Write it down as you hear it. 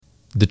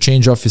The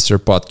Change Officer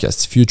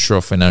Podcast's Future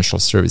of Financial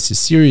Services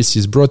series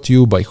is brought to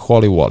you by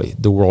Holy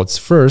Wallet, the world's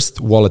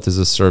first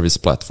wallet-as-a-service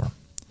platform.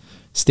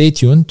 Stay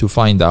tuned to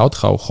find out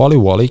how Holy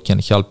Wallet can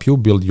help you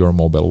build your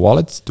mobile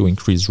wallet to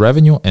increase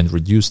revenue and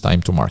reduce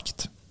time to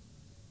market.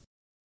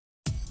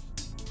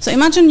 So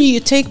imagine you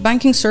take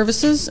banking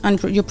services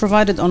and you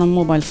provide it on a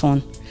mobile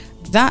phone.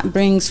 That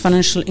brings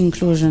financial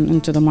inclusion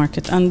into the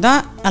market, and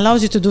that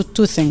allows you to do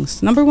two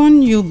things. Number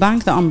one, you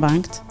bank the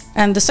unbanked.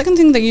 And the second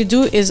thing that you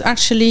do is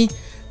actually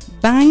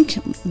bank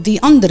the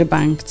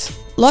underbanked.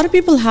 A lot of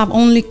people have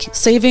only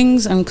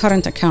savings and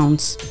current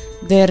accounts.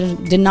 They're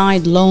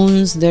denied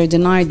loans, they're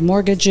denied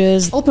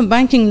mortgages. Open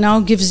banking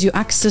now gives you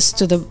access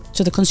to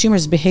the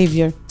consumer's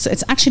behavior. So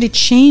it's actually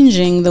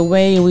changing the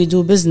way we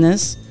do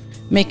business,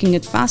 making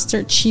it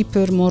faster,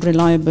 cheaper, more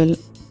reliable.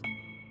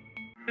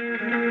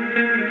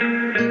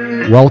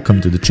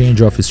 Welcome to the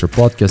Change Officer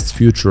Podcast's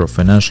Future of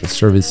Financial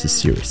Services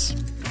series.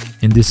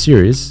 In this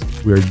series,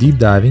 we are deep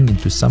diving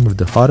into some of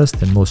the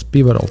hottest and most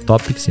pivotal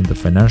topics in the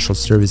financial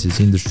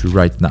services industry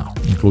right now,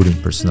 including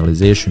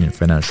personalization in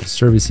financial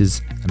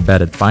services,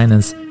 embedded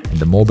finance, and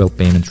the mobile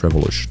payment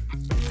revolution.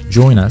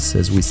 Join us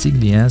as we seek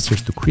the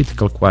answers to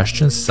critical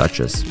questions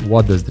such as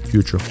what does the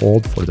future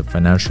hold for the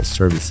financial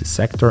services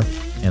sector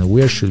and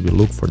where should we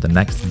look for the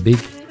next big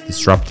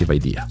disruptive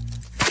idea.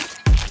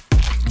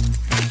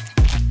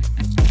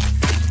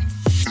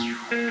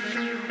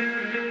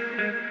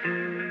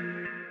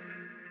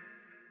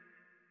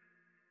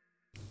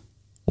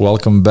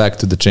 Welcome back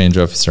to the Change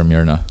Officer,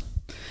 Mirna.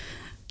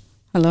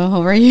 Hello,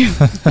 how are you?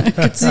 Good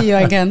to see you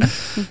again.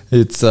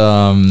 It's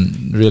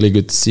really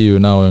good to see you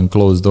now in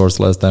closed doors.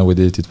 Last time we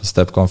did it was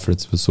Step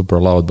Conference. It was super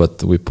loud,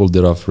 but we pulled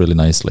it off really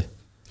nicely.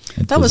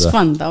 That was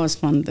fun.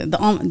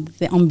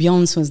 The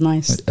ambiance was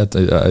nice.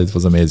 It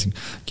was amazing.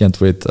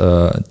 Can't wait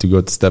to go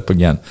to Step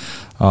again.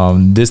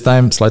 This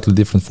time, slightly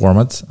different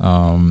format.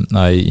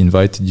 I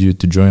invited you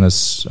to join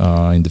us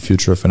in the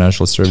Future of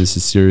Financial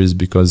Services series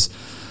because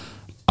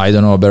I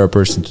don't know a better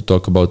person to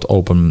talk about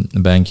open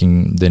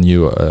banking than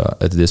you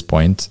at this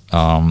point.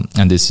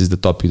 And this is the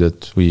topic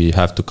that we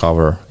have to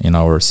cover in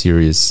our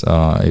series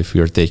if we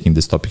are taking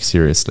this topic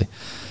seriously.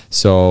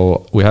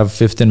 So we have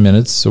 15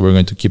 minutes, so we're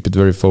going to keep it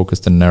very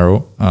focused and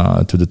narrow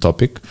to the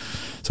topic.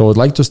 So I would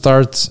like to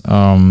start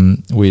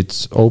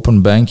with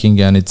open banking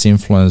and its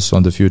influence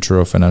on the future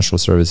of financial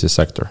services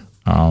sector.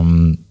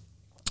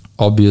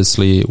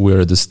 Obviously,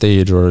 we're at the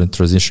stage or a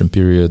transition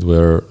period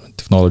where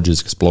technology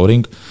is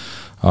exploding.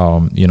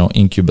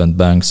 Incumbent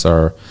banks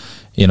are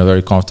in a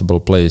very comfortable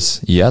place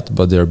yet,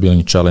 but they're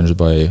being challenged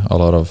by a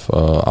lot of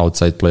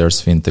outside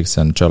players, fintechs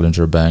and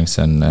challenger banks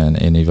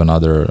and even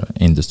other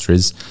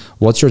industries.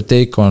 What's your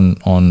take on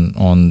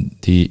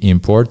the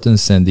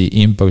importance and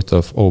the impact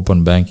of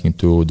open banking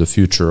to the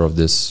future of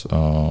this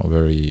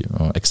very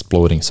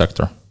exploding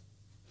sector?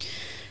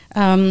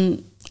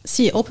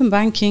 Open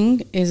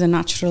banking is a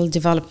natural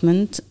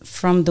development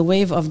from the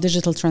wave of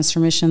digital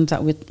transformation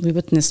that we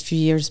witnessed a few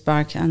years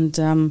back.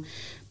 And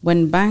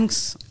when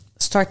banks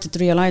started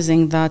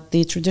realizing that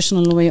the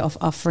traditional way of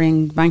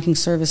offering banking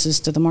services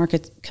to the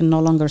market can no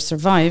longer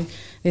survive,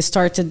 they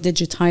started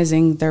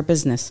digitizing their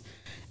business.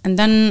 And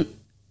then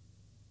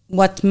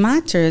what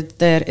mattered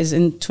there is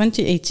in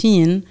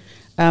 2018,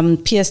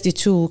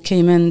 PSD2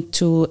 came in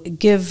to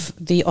give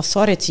the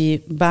authority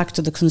back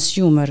to the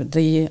consumer,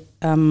 the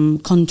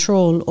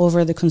control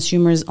over the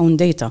consumer's own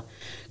data.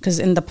 Because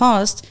in the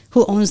past,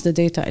 who owns the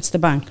data? It's the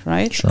bank,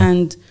 right? Sure.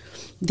 And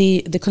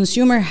the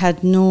consumer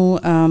had no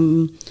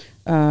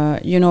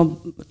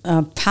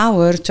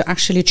power to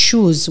actually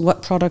choose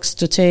what products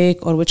to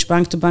take or which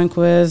bank to bank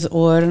with,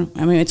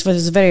 it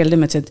was very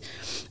limited.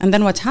 And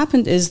then what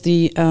happened is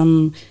the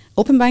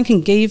open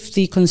banking gave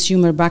the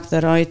consumer back the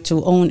right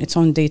to own its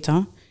own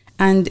data.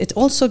 And it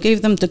also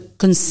gave them the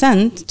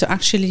consent to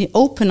actually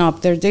open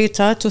up their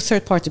data to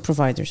third-party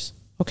providers.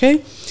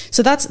 Okay,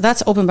 so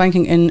that's open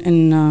banking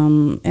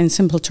in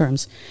simple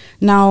terms.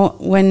 Now,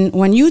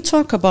 when you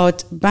talk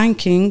about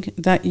banking,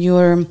 that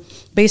you're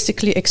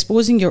basically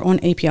exposing your own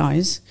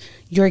APIs,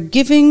 you're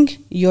giving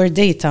your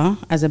data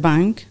as a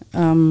bank,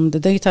 the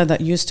data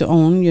that you used to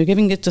own, you're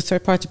giving it to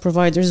third-party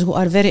providers who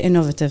are very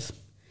innovative.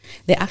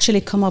 They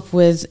actually come up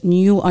with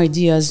new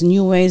ideas,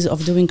 new ways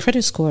of doing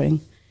credit scoring,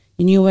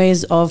 new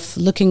ways of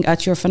looking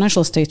at your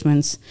financial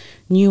statements,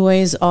 new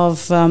ways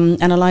of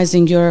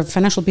analyzing your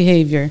financial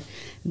behavior.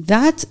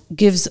 That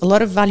gives a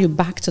lot of value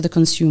back to the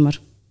consumer.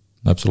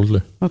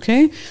 Absolutely.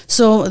 Okay,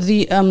 so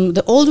the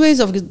old ways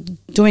of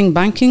doing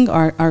banking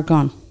are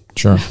gone.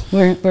 Sure,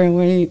 we're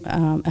way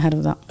ahead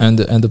of that. And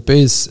the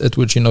pace at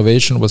which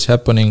innovation was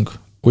happening,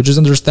 which is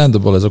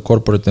understandable as a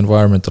corporate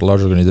environment, a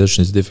large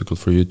organization, is difficult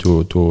for you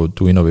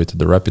to innovate at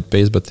the rapid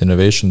pace. But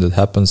innovation that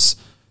happens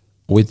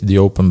with the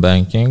open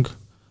banking,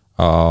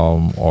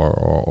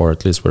 or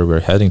at least where we're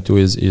heading to,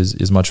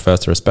 is much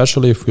faster.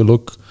 Especially if we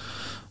look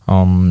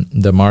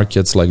the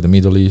markets like the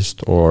Middle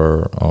East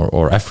or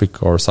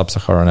Africa or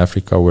Sub-Saharan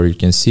Africa, where you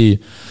can see,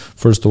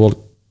 first of all,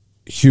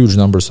 huge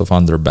numbers of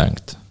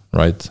underbanked,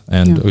 right?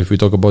 And if we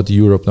talk about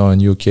Europe now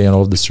and UK and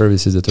all of the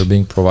services that are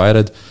being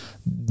provided,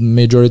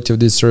 majority of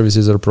these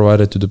services are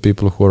provided to the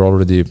people who are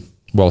already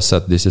well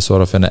set. This is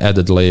sort of an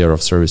added layer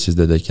of services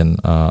that they can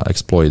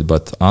exploit.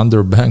 But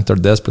underbanked are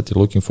desperately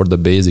looking for the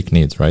basic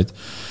needs, right?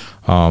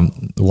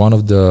 One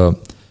of the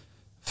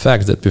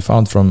facts that we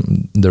found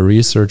from the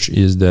research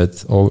is that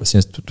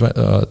since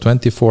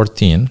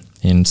 2014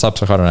 in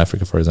sub-Saharan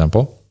Africa, for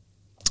example,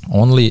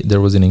 only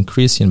there was an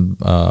increase in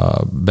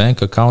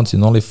bank accounts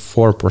in only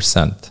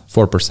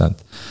 4%,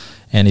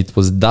 and it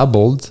was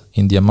doubled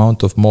in the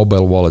amount of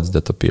mobile wallets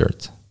that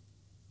appeared.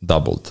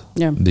 Doubled,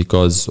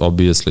 because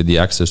obviously the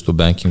access to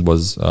banking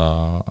was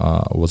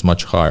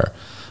much higher.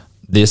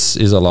 This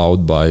is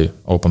allowed by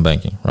open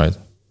banking, right?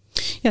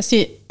 Yeah.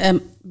 See,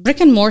 brick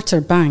and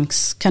mortar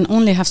banks can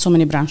only have so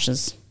many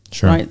branches,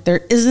 sure. Right?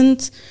 There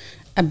isn't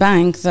a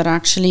bank that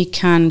actually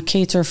can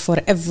cater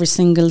for every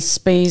single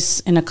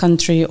space in a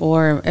country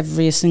or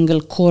every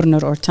single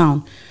corner or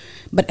town.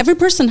 But every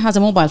person has a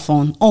mobile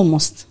phone,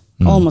 almost.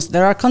 Almost.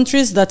 There are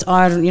countries that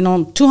are,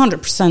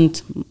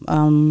 200%,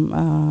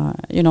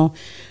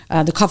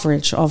 the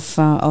coverage of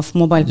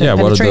mobile penetration. Yeah,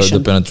 what are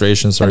the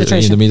penetrations are in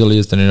the Middle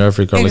East and in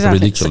Africa are like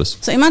ridiculous.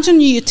 So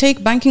imagine you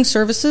take banking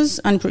services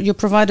and you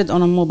provide it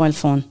on a mobile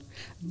phone.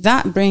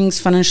 That brings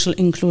financial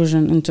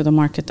inclusion into the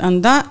market.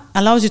 And that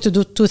allows you to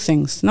do two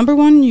things. Number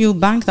one, you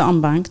bank the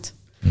unbanked.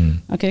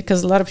 Okay,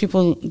 because a lot of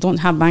people don't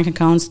have bank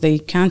accounts. They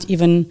can't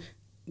even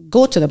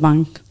go to the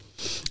bank.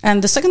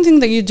 And the second thing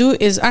that you do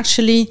is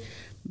actually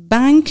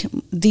bank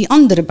the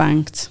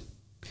underbanked.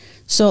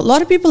 So a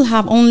lot of people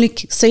have only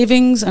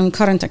savings and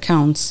current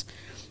accounts.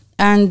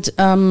 And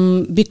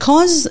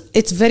because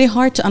it's very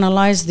hard to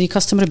analyze the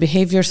customer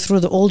behavior through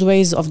the old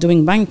ways of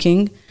doing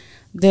banking,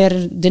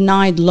 they're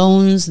denied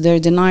loans, they're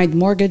denied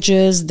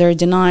mortgages, they're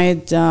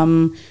denied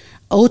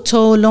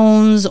auto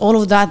loans, all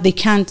of that they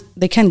can't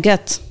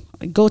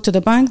go to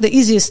the bank. The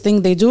easiest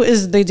thing they do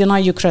is they deny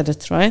you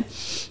credit, right?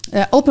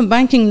 Open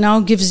banking now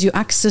gives you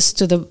access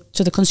to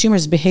the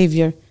consumer's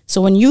behavior. So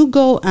when you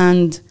go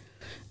and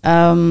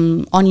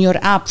on your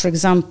app, for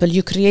example,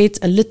 you create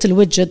a little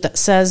widget that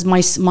says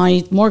my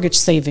mortgage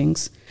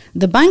savings.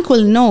 The bank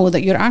will know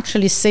that you're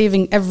actually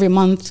saving every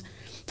month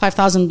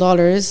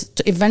 $5,000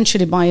 to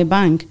eventually buy a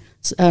bank.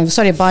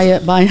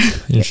 Buy.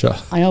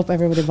 Inshallah. I hope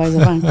everybody buys a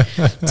bank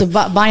to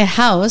buy a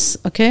house.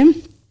 Okay,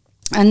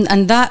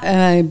 and that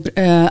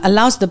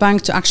allows the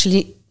bank to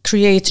actually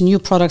create new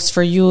products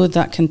for you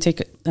that can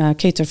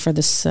cater for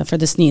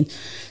this need.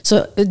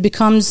 So it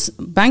becomes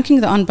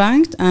banking the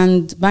unbanked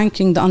and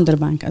banking the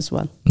underbanked as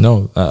well.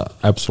 No,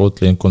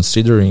 absolutely. And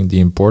considering the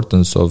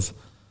importance of,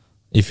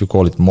 if you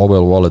call it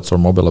mobile wallets or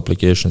mobile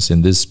applications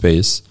in this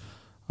space,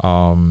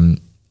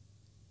 open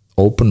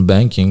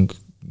banking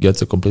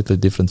gets a completely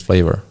different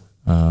flavor.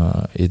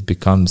 It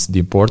becomes, the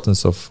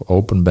importance of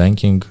open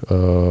banking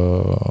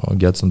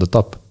gets on the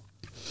top.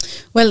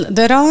 Well,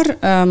 there are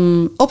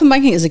open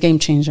banking is a game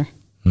changer,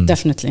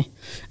 definitely.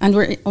 And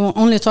we're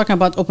only talking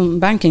about open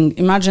banking.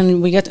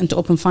 Imagine we get into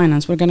open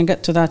finance. We're going to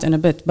get to that in a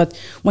bit. But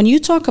when you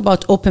talk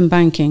about open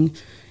banking,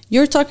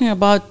 you're talking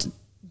about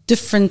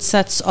different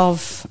sets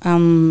of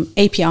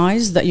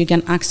APIs that you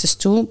get access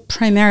to,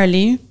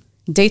 primarily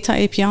data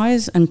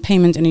APIs and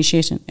payment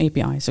initiation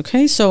APIs.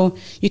 Okay, so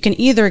you can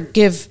either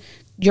give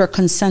your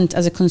consent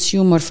as a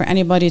consumer for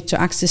anybody to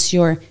access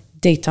your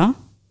data.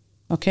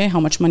 Okay, how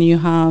much money you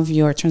have,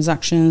 your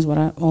transactions,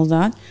 all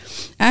that,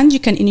 and you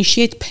can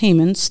initiate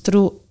payments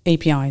through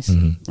APIs,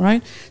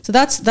 right? So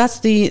that's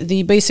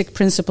the basic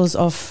principles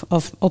of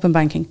open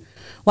banking.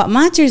 What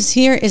matters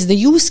here is the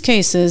use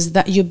cases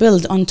that you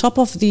build on top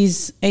of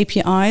these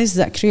APIs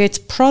that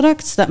create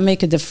products that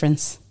make a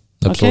difference.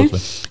 Absolutely. Okay?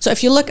 So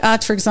if you look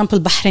at, for example,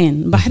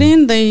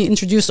 Bahrain, they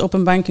introduced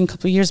open banking a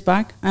couple of years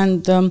back,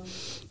 and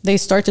they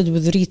started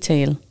with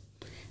retail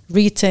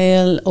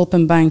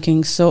open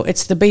banking. So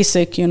it's the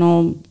basic,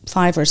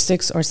 5 or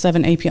 6 or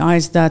 7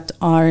 APIs that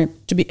are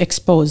to be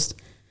exposed.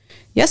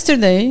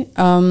 Yesterday,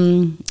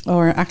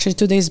 or actually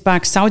 2 days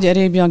back, Saudi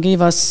Arabia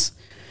gave us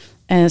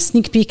a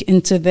sneak peek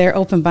into their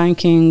open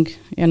banking,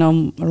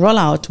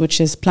 rollout, which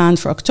is planned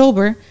for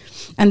October.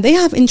 And they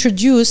have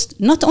introduced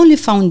not only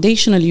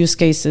foundational use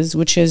cases,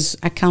 which is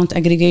account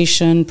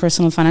aggregation,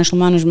 personal financial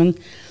management,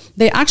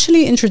 they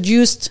actually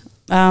introduced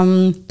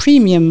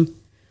premium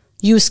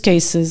use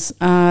cases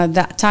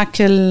that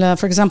tackle,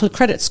 for example,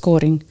 credit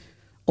scoring,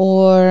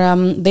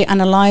 or they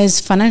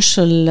analyze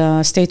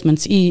financial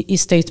statements,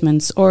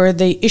 e-statements, or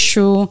they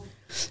issue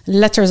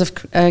letters of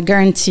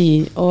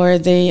guarantee, or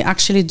they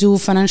actually do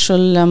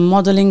financial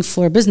modeling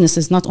for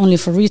businesses, not only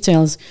for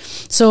retails.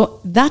 So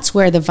that's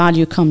where the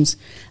value comes.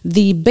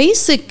 The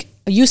basic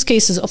use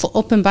cases of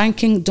open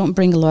banking don't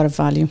bring a lot of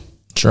value.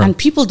 Sure. And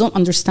people don't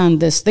understand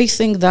this. They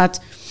think that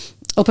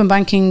open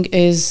banking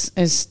is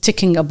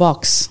ticking a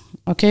box.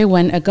 Okay,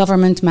 when a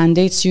government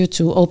mandates you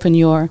to open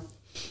your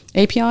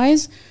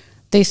APIs,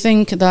 they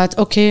think that,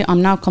 okay,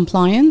 I'm now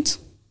compliant.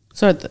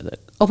 So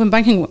open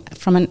banking,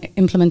 from an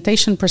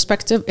implementation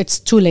perspective, it's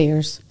 2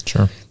 layers.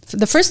 Sure.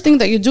 The first thing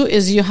that you do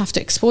is you have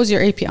to expose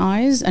your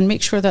APIs and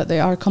make sure that they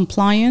are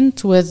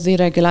compliant with the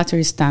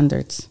regulatory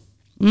standards.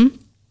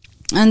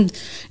 And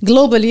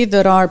globally,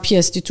 there are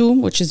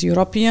PSD2, which is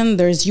European,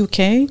 there is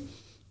UK,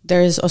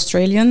 there is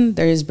Australian,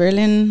 there is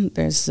Berlin,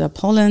 there's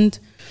Poland.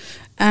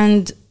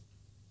 And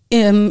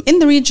in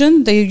the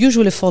region, they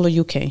usually follow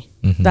UK.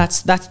 Mm-hmm.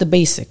 That's the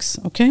basics,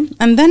 okay?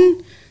 And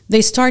then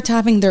they start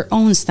having their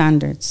own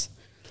standards.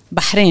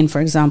 Bahrain,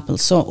 for example.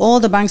 So all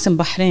the banks in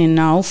Bahrain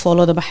now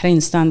follow the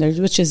Bahrain standard,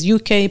 which is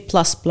UK+++.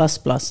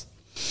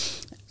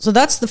 So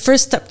that's the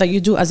first step that you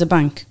do as a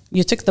bank.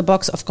 You tick the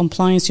box of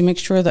compliance, you make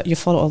sure that you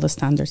follow all the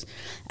standards.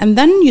 And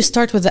then you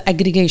start with the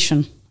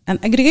aggregation. And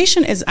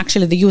aggregation is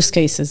actually the use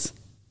cases.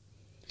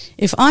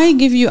 If I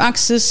give you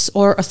access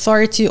or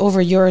authority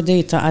over your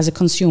data as a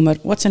consumer,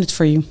 what's in it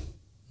for you?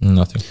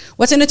 Nothing.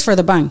 What's in it for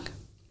the bank?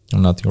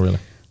 Nothing really.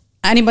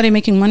 Anybody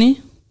making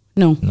money?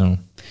 No.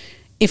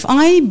 If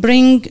I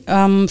bring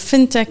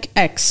Fintech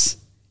X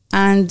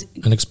and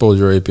expose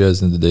your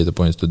APIs and the data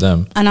points to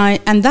them,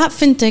 and that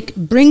Fintech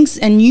brings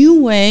a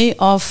new way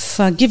of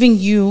giving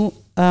you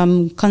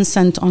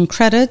consent on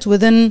credit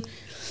within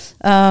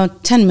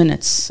 10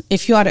 minutes,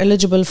 if you are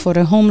eligible for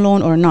a home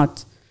loan or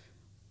not.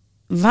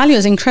 Value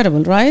is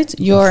incredible, right?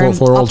 You're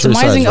for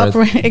optimizing sides,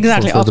 right?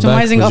 Exactly, for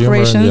optimizing bank,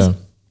 operations. Consumer,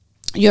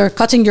 You're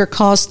cutting your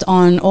cost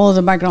on all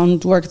the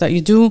background work that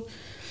you do.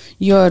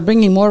 You're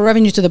bringing more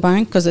revenue to the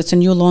bank because it's a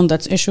new loan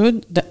that's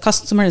issued. The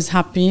customer is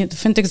happy. The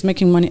fintech is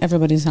making money.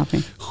 Everybody's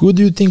happy. Who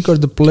do you think are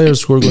the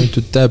players who are going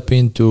to tap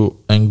into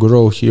and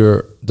grow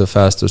here the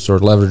fastest or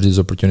leverage these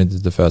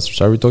opportunities the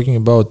fastest? Are we talking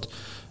about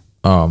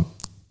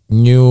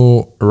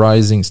new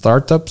rising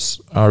startups?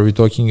 Are we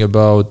talking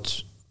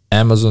about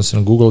Amazons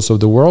and Googles of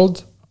the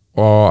world?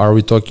 Or are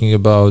we talking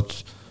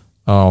about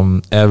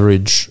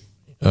average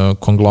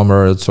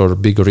conglomerates or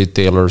big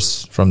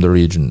retailers from the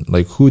region?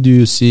 Like, who do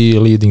you see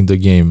leading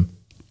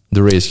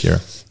the race here?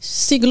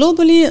 See,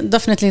 globally,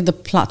 definitely the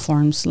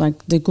platforms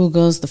like the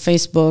Googles, the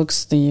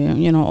Facebooks,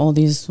 all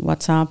these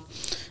WhatsApp.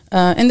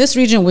 In this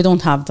region, we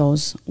don't have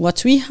those.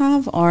 What we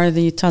have are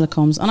the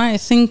telecoms. And I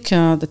think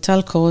the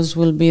telcos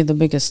will be the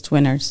biggest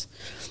winners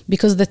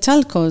because the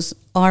telcos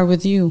are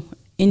with you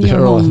in your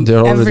home,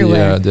 they're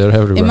everywhere. They're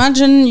everywhere.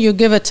 Imagine you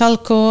give a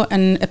telco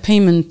a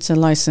payment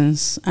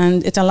license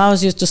and it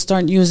allows you to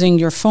start using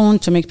your phone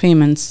to make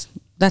payments.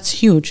 That's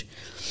huge.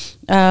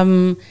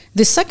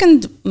 The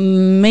second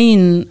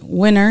main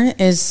winner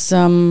is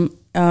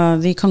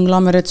the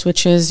conglomerates,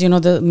 which is,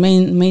 the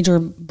major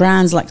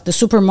brands like the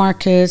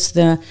supermarkets,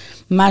 the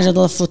Majid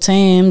Al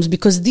Futaims,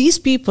 because these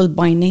people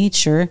by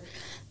nature,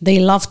 they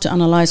love to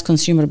analyze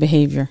consumer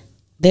behavior.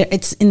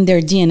 It's in their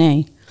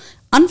DNA.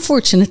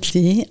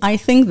 Unfortunately, I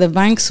think the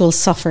banks will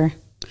suffer.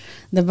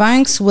 The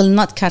banks will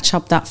not catch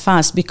up that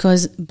fast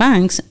because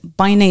banks,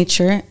 by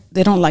nature,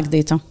 they don't like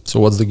data. So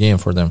what's the game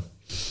for them?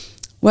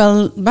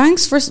 Well,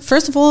 banks,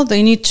 first of all,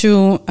 they need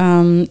to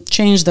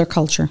change their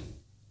culture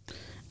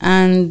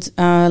and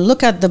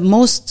look at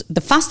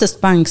the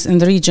fastest banks in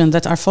the region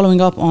that are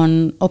following up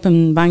on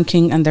open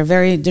banking and they're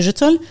very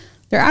digital.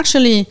 They're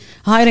actually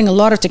hiring a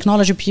lot of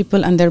technology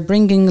people and they're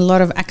bringing a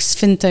lot of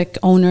ex-fintech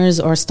owners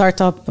or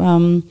startup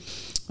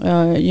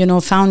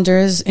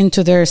founders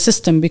into their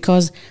system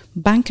because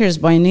bankers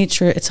by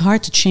nature, it's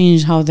hard to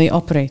change how they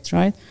operate,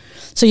 right?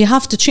 So you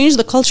have to change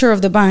the culture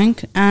of the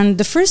bank. And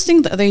the first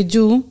thing that they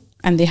do,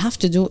 and they have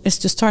to do, is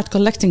to start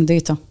collecting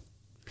data.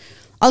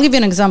 I'll give you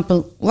an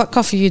example. What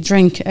coffee you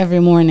drink every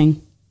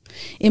morning.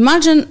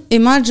 Imagine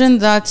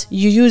that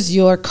you use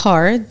your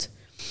card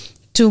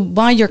to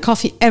buy your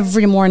coffee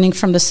every morning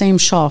from the same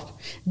shop.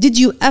 Did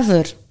you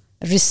ever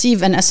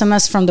receive an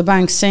SMS from the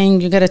bank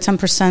saying you get a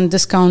 10%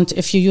 discount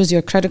if you use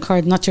your credit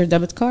card, not your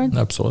debit card?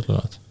 Absolutely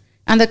not.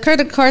 And the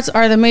credit cards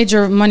are the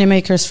major money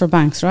makers for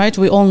banks, right?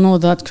 We all know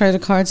that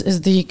credit cards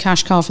is the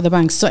cash cow for the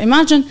banks. So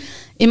imagine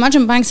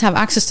banks have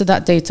access to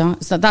that data.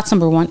 So that's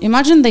number one.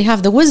 Imagine they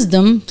have the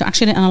wisdom to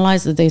actually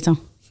analyze the data.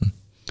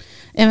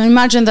 And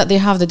imagine that they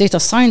have the data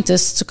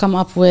scientists to come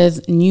up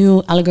with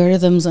new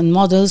algorithms and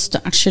models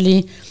to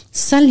actually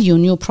sell you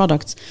new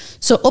products.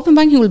 So open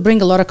banking will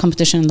bring a lot of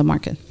competition in the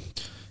market.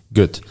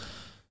 Good.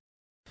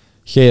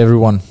 Hey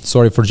everyone,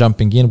 sorry for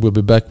jumping in. We'll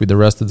be back with the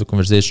rest of the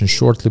conversation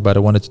shortly, but I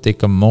wanted to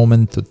take a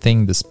moment to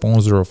thank the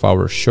sponsor of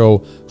our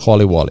show,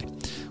 Holy Wally.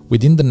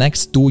 Within the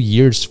next 2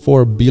 years,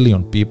 4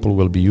 billion people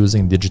will be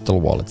using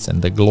digital wallets,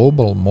 and the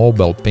global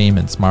mobile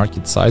payments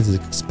market size is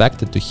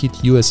expected to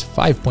hit US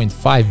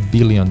 $5.5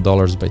 billion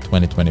by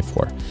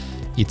 2024.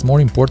 It's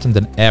more important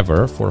than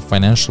ever for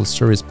financial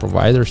service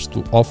providers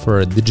to offer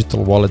a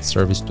digital wallet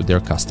service to their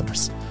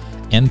customers.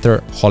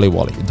 Enter Holy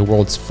Wally, the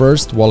world's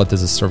first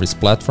wallet-as-a-service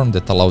platform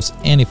that allows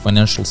any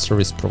financial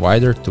service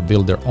provider to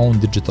build their own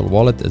digital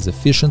wallet as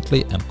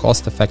efficiently and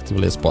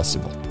cost-effectively as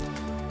possible.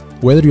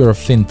 Whether you're a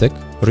fintech,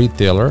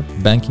 retailer,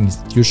 banking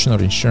institution,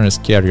 or insurance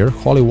carrier,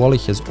 Holy Wally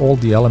has all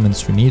the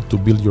elements you need to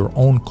build your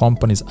own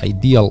company's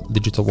ideal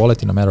digital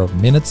wallet in a matter of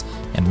minutes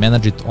and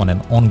manage it on an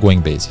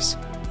ongoing basis.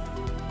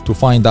 To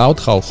find out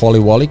how Holy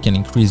Wally can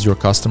increase your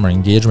customer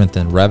engagement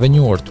and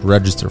revenue or to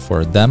register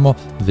for a demo,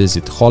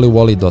 visit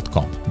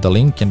hollywally.com. The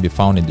link can be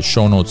found in the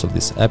show notes of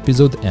this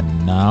episode,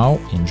 and now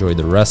enjoy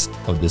the rest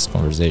of this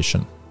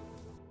conversation.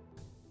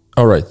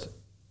 All right.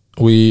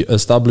 we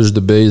established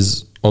the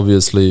base.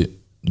 Obviously,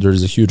 there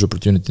is a huge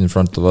opportunity in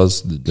front of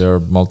us. There are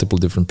multiple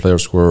different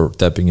players who are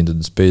tapping into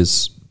the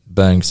space.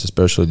 Banks,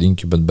 especially the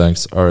incumbent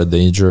banks, are a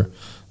danger.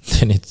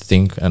 They need to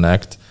think and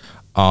act.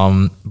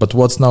 But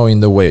what's now in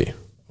the way?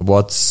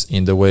 What's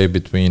in the way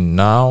between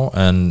now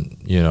and,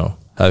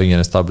 having an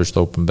established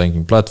open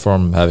banking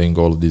platform, having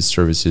all of these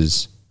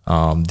services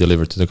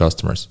delivered to the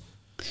customers?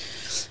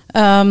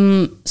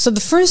 So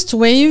the first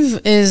wave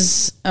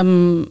is,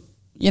 when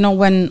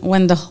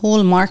the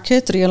whole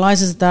market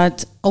realizes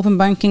that open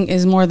banking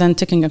is more than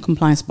ticking a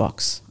compliance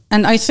box.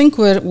 And I think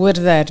we're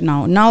there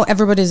now. Now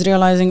everybody's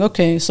realizing,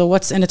 okay, so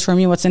what's in it for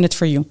me? What's in it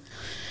for you?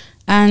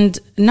 And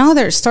now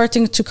they're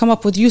starting to come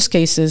up with use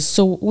cases.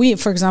 So we,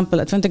 for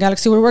example, at Fintech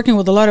Galaxy, we're working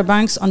with a lot of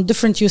banks on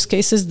different use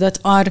cases that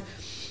are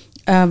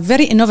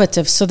very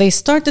innovative. So they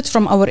started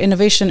from our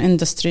innovation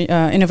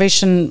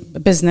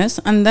business,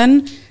 and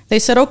then they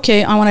said,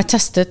 okay, I want to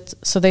test it.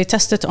 So they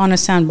test it on a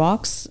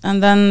sandbox,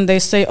 and then they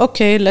say,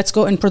 okay, let's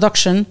go in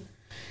production.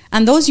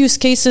 And those use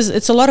cases,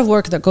 it's a lot of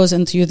work that goes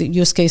into the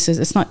use cases.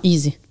 It's not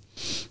easy.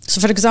 So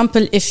for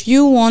example, if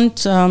you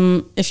want,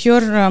 if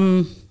you're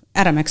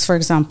Aramex, for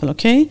example,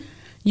 okay,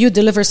 you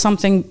deliver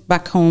something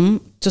back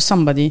home to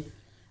somebody,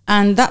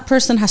 and that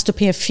person has to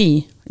pay a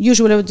fee.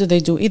 Usually what do they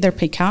do? Either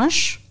pay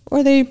cash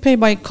or they pay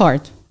by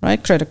card,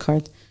 right? Credit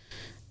card.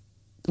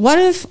 What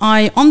if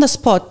I, on the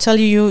spot, tell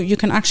you you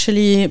can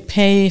actually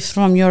pay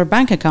from your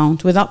bank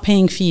account without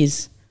paying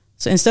fees?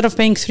 So instead of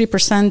paying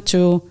 3%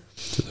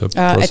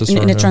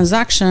 in a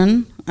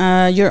transaction,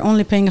 you're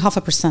only paying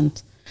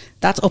 0.5%.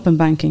 That's open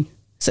banking.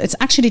 So it's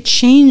actually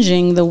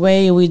changing the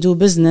way we do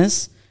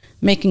business,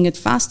 making it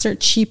faster,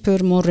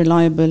 cheaper, more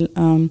reliable.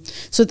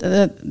 So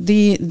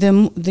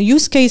the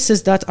use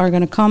cases that are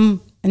going to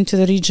come into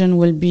the region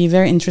will be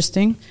very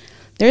interesting.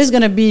 There is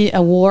going to be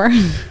a war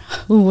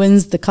who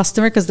wins the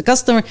customer, because the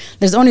customer,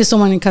 there's only so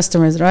many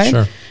customers, right?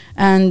 Sure.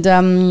 And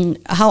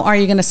how are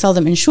you going to sell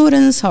them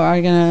insurance? How are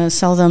you going to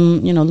sell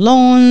them,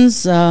 loans?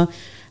 So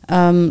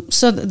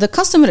the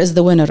customer is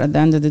the winner at the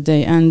end of the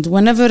day. And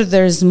whenever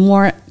there's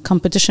more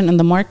competition in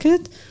the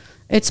market,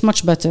 it's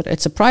much better.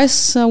 It's a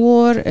price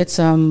war. It's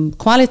a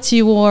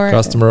quality war.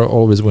 Customer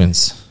always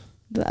wins.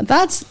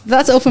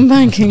 That's open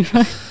banking,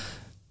 right?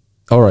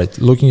 All right.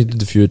 Looking into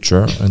the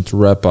future, and to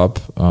wrap up,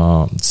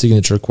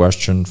 signature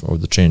question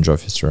of the change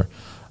officer.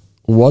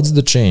 What's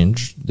the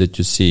change that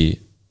you see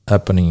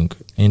happening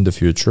in the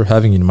future,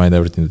 having in mind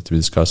everything that we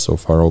discussed so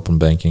far, open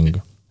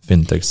banking,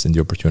 fintechs, and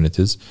the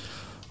opportunities?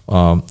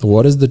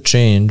 What is the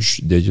change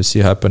that you see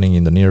happening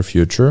in the near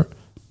future?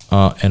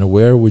 And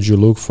where would you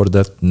look for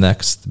that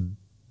next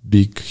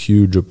big,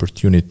 huge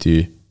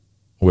opportunity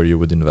where you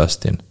would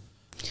invest in?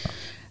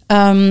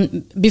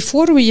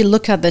 Before we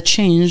look at the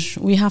change,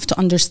 we have to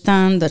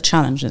understand the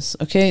challenges,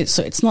 okay?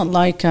 So it's not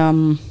like,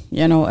 a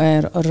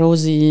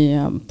rosy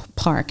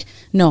park.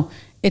 No,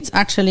 it's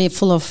actually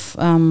full of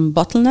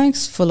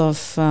bottlenecks, full of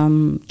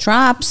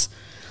traps.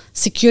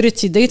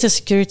 Security, data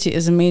security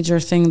is a major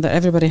thing that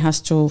everybody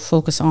has to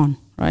focus on,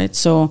 right?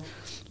 So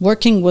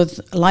working with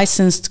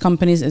licensed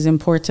companies is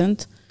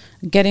important.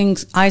 Getting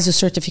ISO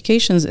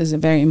certifications is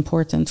very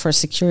important for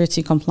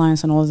security,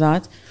 compliance, and all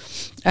that.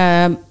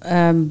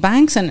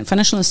 Banks and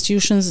financial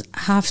institutions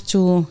have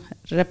to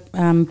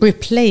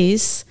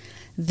replace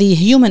the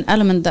human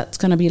element that's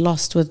going to be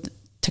lost with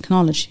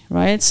technology,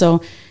 right?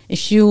 So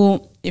if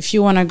you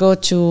want to go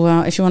to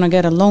if you want to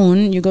get a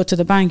loan, you go to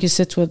the bank, you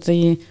sit with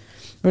the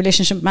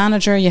relationship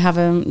manager, you have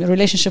a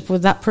relationship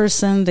with that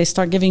person, they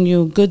start giving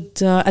you good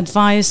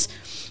advice.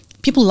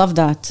 People love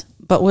that.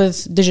 But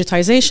with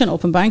digitization,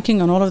 open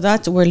banking, and all of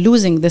that, we're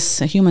losing this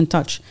human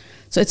touch.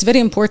 So it's very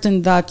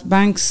important that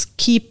banks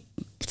keep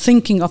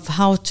thinking of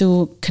how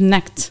to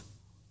connect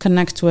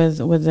with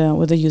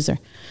the user.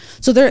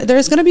 So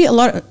there's going to be a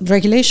lot.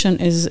 Regulation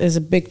is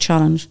a big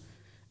challenge,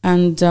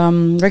 and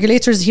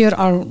regulators here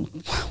are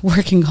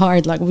working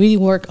hard. Like, we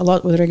work a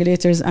lot with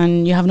regulators,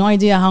 and you have no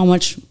idea how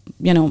much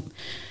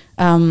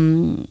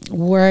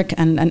work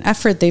and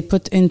effort they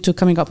put into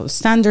coming up with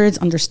standards,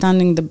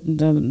 understanding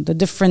the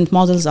different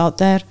models out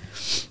there.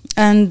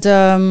 And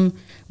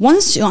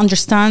once you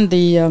understand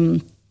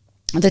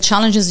the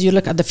challenges, you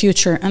look at the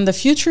future. And the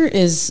future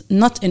is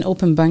not in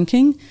open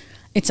banking,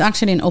 it's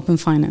actually in open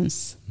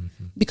finance.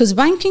 Mm-hmm. Because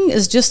banking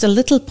is just a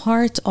little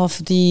part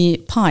of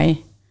the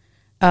pie.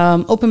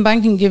 Open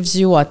banking gives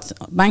you what?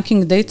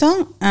 Banking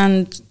data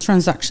and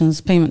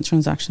transactions, payment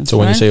transactions. So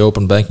when you say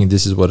open banking,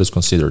 this is what is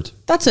considered?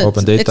 That's it.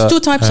 Open data. It's two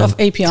types of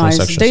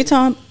APIs.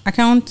 Data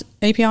account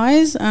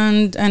APIs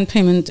and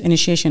payment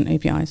initiation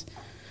APIs.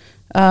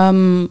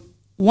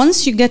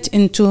 Once you get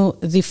into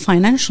the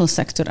financial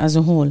sector as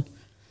a whole,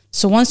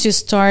 so once you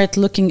start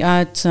looking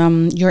at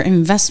your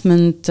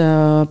investment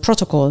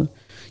protocol,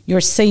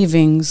 your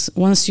savings,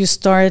 once you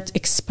start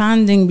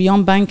expanding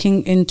beyond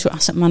banking into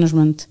asset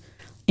management,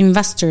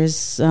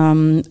 investors,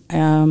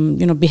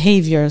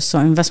 behavior, so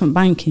investment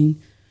banking.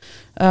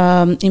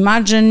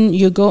 Imagine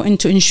you go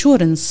into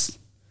insurance.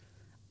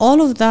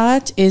 All of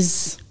that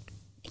is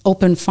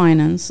open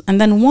finance. And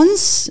then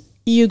once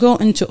you go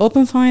into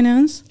open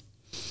finance,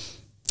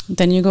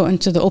 then you go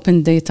into the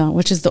open data,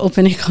 which is the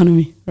open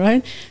economy,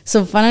 right?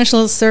 So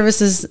financial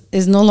services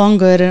is no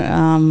longer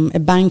a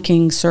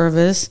banking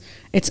service.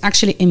 It's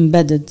actually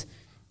embedded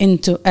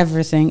into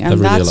everything. And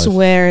that's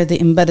where the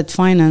embedded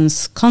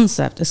finance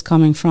concept is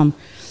coming from.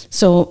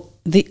 So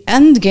the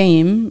end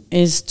game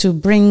is to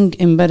bring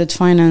embedded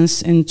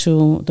finance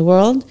into the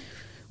world,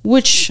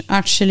 which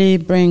actually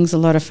brings a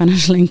lot of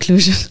financial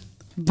inclusion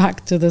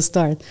back to the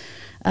start.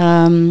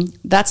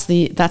 That's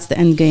the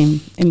end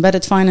game: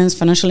 embedded finance,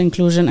 financial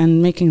inclusion,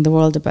 and making the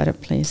world a better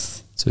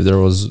place. So if there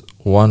was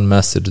one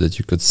message that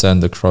you could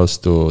send across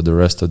to the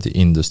rest of the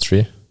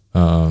industry,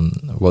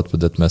 what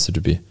would that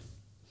message be?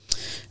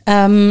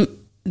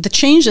 The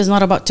change is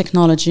not about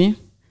technology.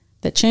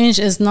 The change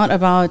is not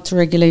about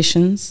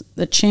regulations.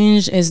 The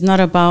change is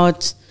not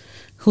about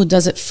who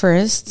does it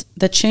first.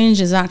 The change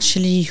is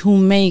actually who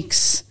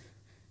makes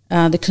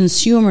the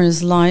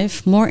consumer's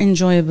life more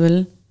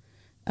enjoyable,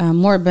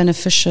 more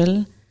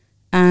beneficial,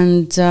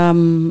 and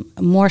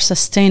more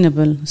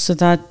sustainable, so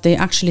that they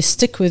actually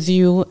stick with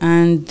you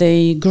and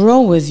they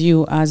grow with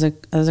you as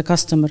a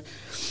customer.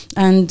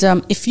 And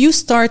if you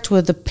start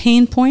with the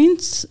pain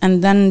points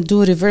and then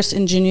do reverse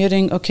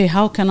engineering, okay,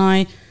 how can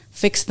I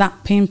fix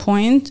that pain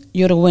point?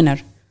 You're a winner.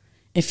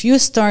 If you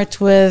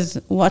start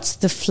with what's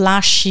the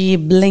flashy,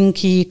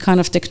 blinky kind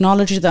of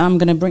technology that I'm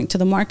going to bring to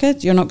the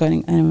market, you're not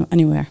going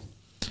anywhere.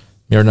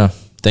 Mirna,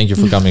 thank you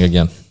for coming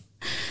again.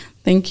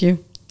 Thank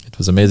you. It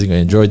was amazing. I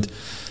enjoyed.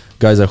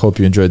 Guys, I hope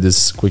you enjoyed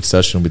this quick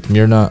session with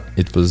Mirna.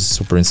 It was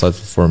super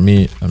insightful for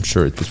me. I'm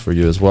sure it was for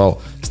you as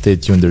well. Stay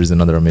tuned. There is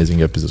another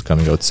amazing episode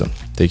coming out soon.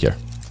 Take care.